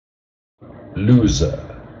Loser.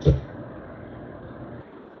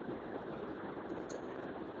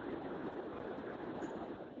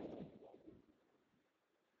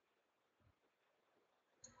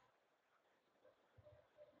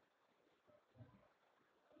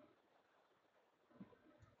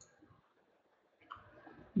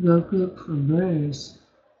 Go cook for Bruce.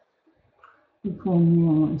 He pulled me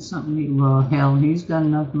on something to eat. Well, hell, he's got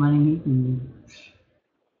enough money he can.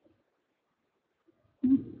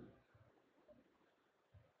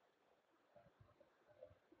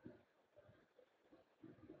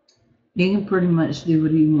 He can pretty much do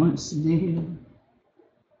what he wants to do.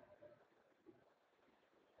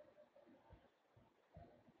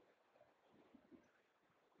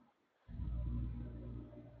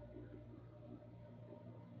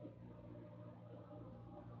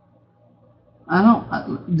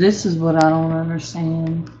 This is what I don't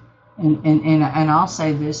understand. And I'll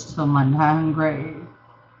say this till my dying grave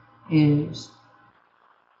is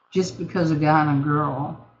just because a guy and a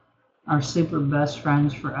girl are super best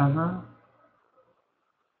friends forever,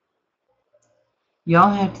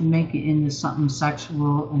 y'all have to make it into something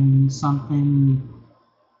sexual and something,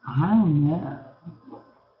 I don't know,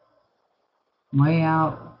 way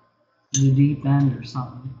out the deep end or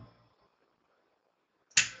something.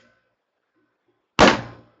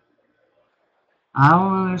 I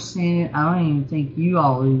don't understand it. I don't even think you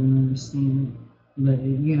all even understand it. But,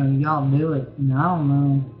 you know, y'all do it, and I don't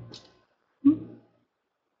know.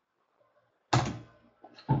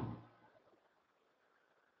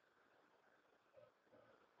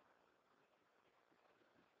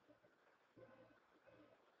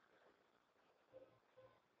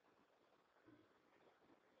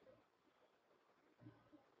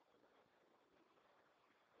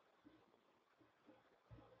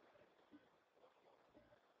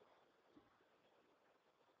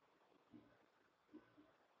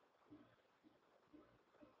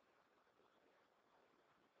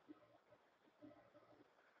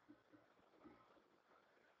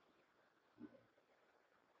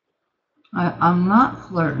 I'm not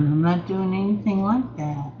flirting. I'm not doing anything like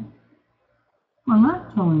that. I'm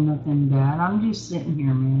not doing nothing bad. I'm just sitting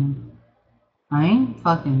here, man. I ain't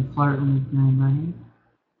fucking flirting with nobody.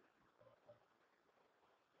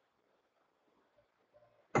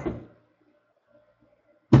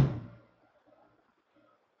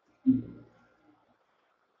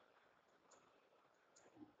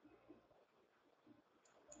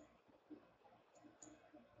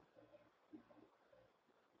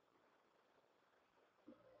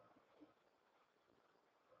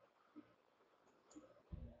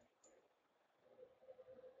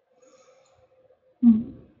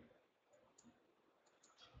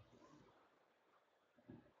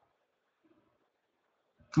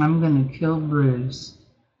 I'm gonna kill Bruce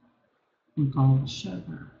with all the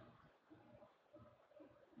sugar.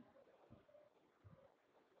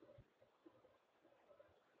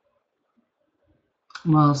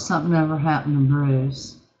 Well, if something ever happened to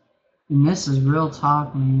Bruce, and this is real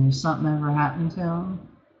talk, man, if something ever happened to him,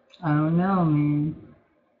 I don't know, man.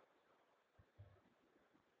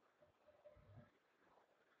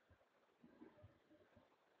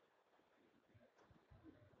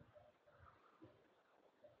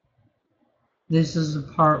 This is the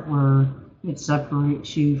part where it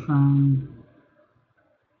separates you from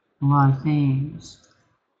a lot of things.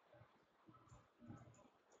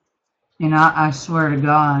 And I swear to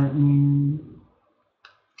God, man,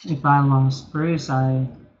 if I lost Bruce, I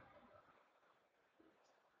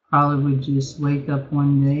probably would just wake up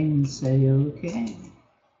one day and say, okay,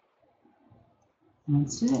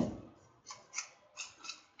 that's it.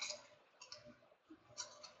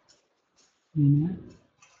 You know?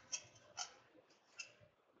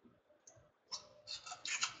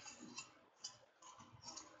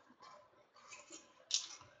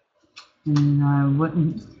 And I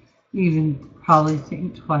wouldn't even probably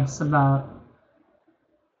think twice about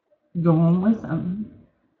going with him.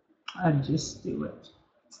 I'd just do it.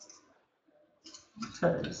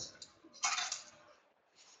 Because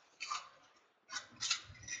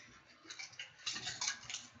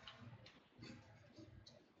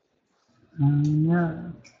I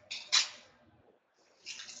know.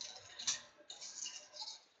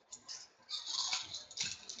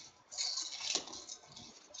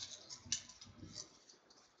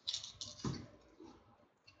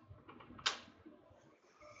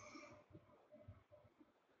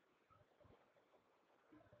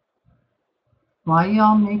 Why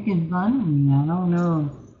y'all making fun of me? I don't know.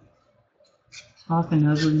 Talking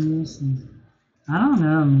ugliness and I don't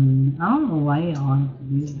know, man. I don't know why y'all have to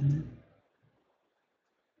do that.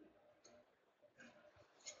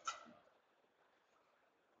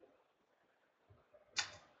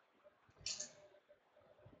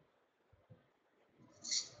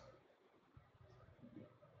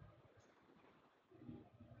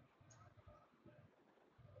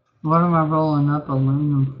 What am I rolling up?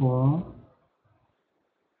 Aluminum foil.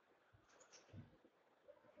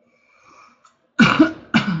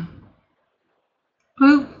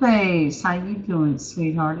 Poop face, how you doing,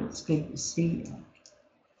 sweetheart? It's good to see you.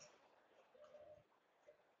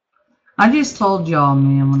 I just told y'all,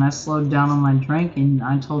 man, when I slowed down on my drinking,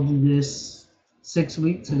 I told you this 6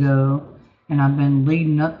 weeks ago, and I've been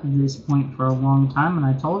leading up to this point for a long time, and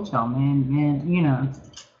I told y'all, man, you know,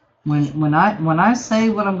 when I say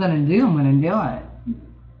what I'm gonna do, I'm gonna do it.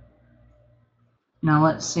 Now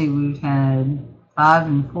let's see, we've had 5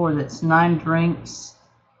 and 4. That's 9 drinks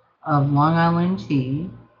of Long Island tea.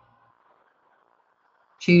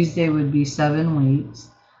 Tuesday would be 7 weeks.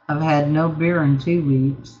 I've had no beer in 2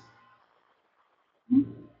 weeks.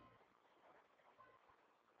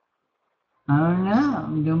 I don't know.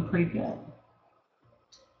 I'm doing pretty good.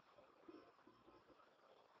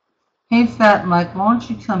 Hey, Fat Mike, why don't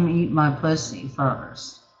you come eat my pussy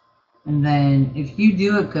first? And then if you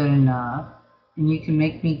do it good enough and you can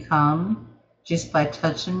make me come just by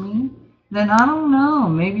touching me, then I don't know.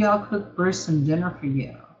 Maybe I'll cook Bruce some dinner for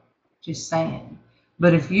you. Just saying.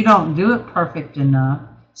 But if you don't do it perfect enough,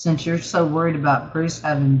 since you're so worried about Bruce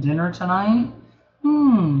having dinner tonight,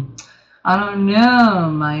 I don't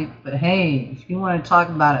know, Mike, but hey, if you want to talk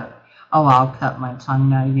about it, oh, I'll cut my tongue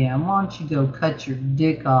now. Yeah, why don't you go cut your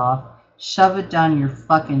dick off, shove it down your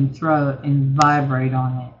fucking throat, and vibrate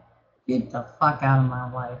on it? Get the fuck out of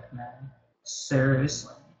my life, man.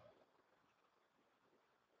 Seriously.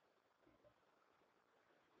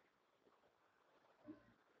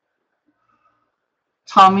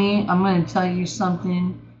 Tommy, I'm going to tell you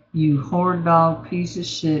something. You whore dog, piece of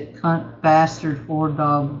shit, cunt, bastard, whore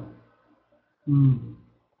dog.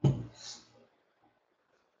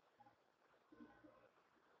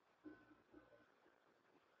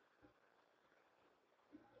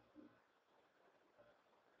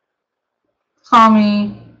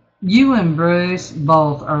 Tommy, you and Bruce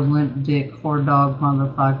both are limp dick whore dog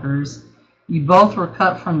motherfuckers. You both were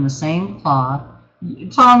cut from the same cloth.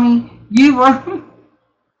 Tommy, you were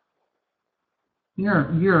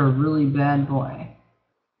you're a really bad boy.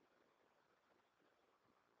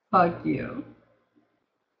 Fuck you.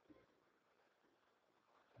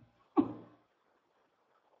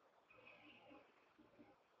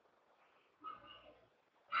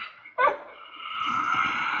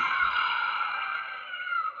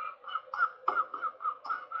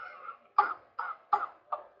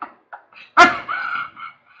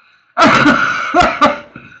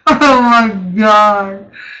 Oh my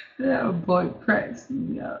god. That boy cracks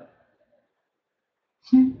me up.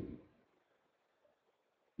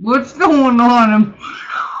 What's going on?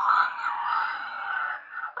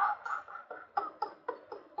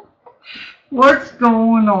 What's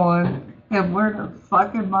going on? And where the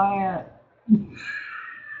fuck am I at?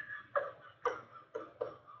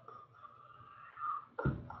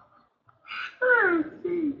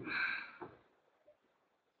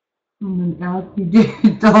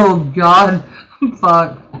 Oh god.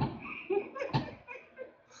 Fuck.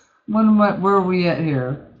 Where are we at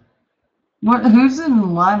here? Who's in the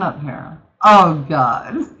lineup here? Oh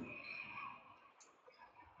god.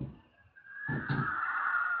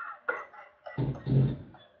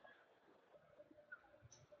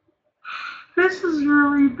 This is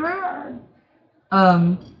really bad.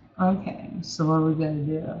 Okay, so what are we gonna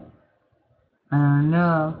do? I don't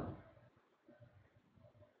know.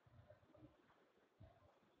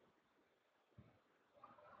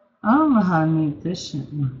 I don't know how to make this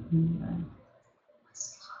shit work either.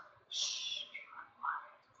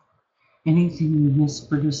 Anything you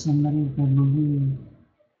whisper to somebody, they believe.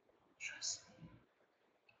 Trust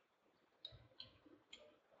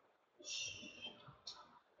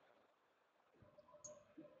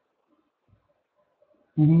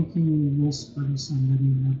me. Anything you whisper to somebody,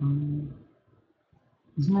 they believe.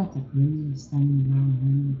 Isn't that the craziest thing you've ever heard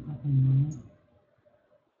in your fucking life?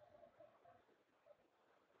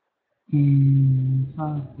 And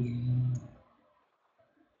fuck yeah.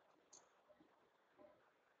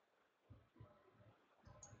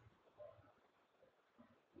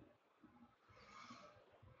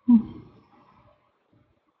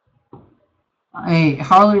 Hey,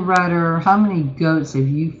 Harley Rider, how many goats have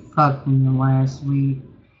you fucked in the last week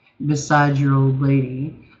besides your old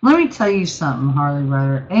lady? Let me tell you something, Harley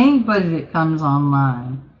Rider. Anybody that comes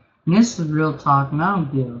online, and this is real talk, and I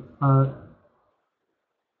don't give a fuck.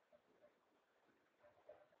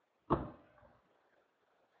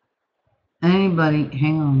 Anybody,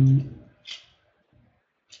 hang on.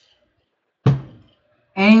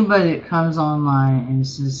 Anybody that comes online and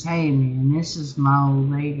says, hey man, this is my old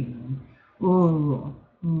lady. Ooh.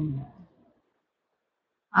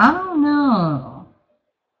 I don't know.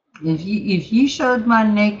 If you showed my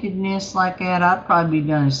nakedness like that, I'd probably be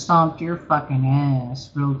done stomped your fucking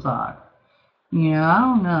ass. Real talk. You know, I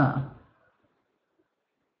don't know.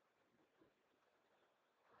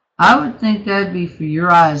 I would think that'd be for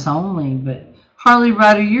your eyes only, but Harley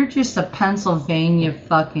Ryder, you're just a Pennsylvania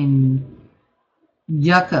fucking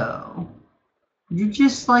yucko. You're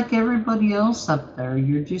just like everybody else up there.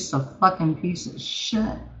 You're just a fucking piece of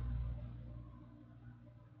shit.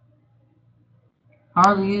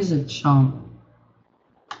 Harley is a chump.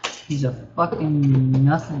 He's a fucking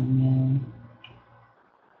nothing, man.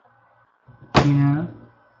 You know?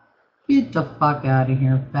 Get the fuck out of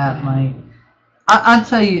here, Fat Mike. I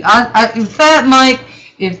tell you, Fat Mike,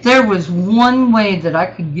 if there was one way that I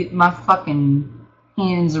could get my fucking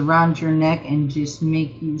hands around your neck and just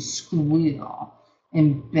make you squeal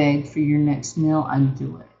and beg for your next meal, I'd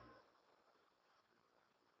do it.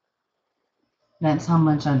 That's how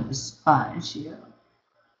much I despise you.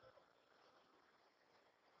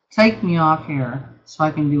 Take me off here so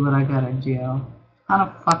I can do what I gotta do. How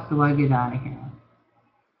the fuck do I get out of here?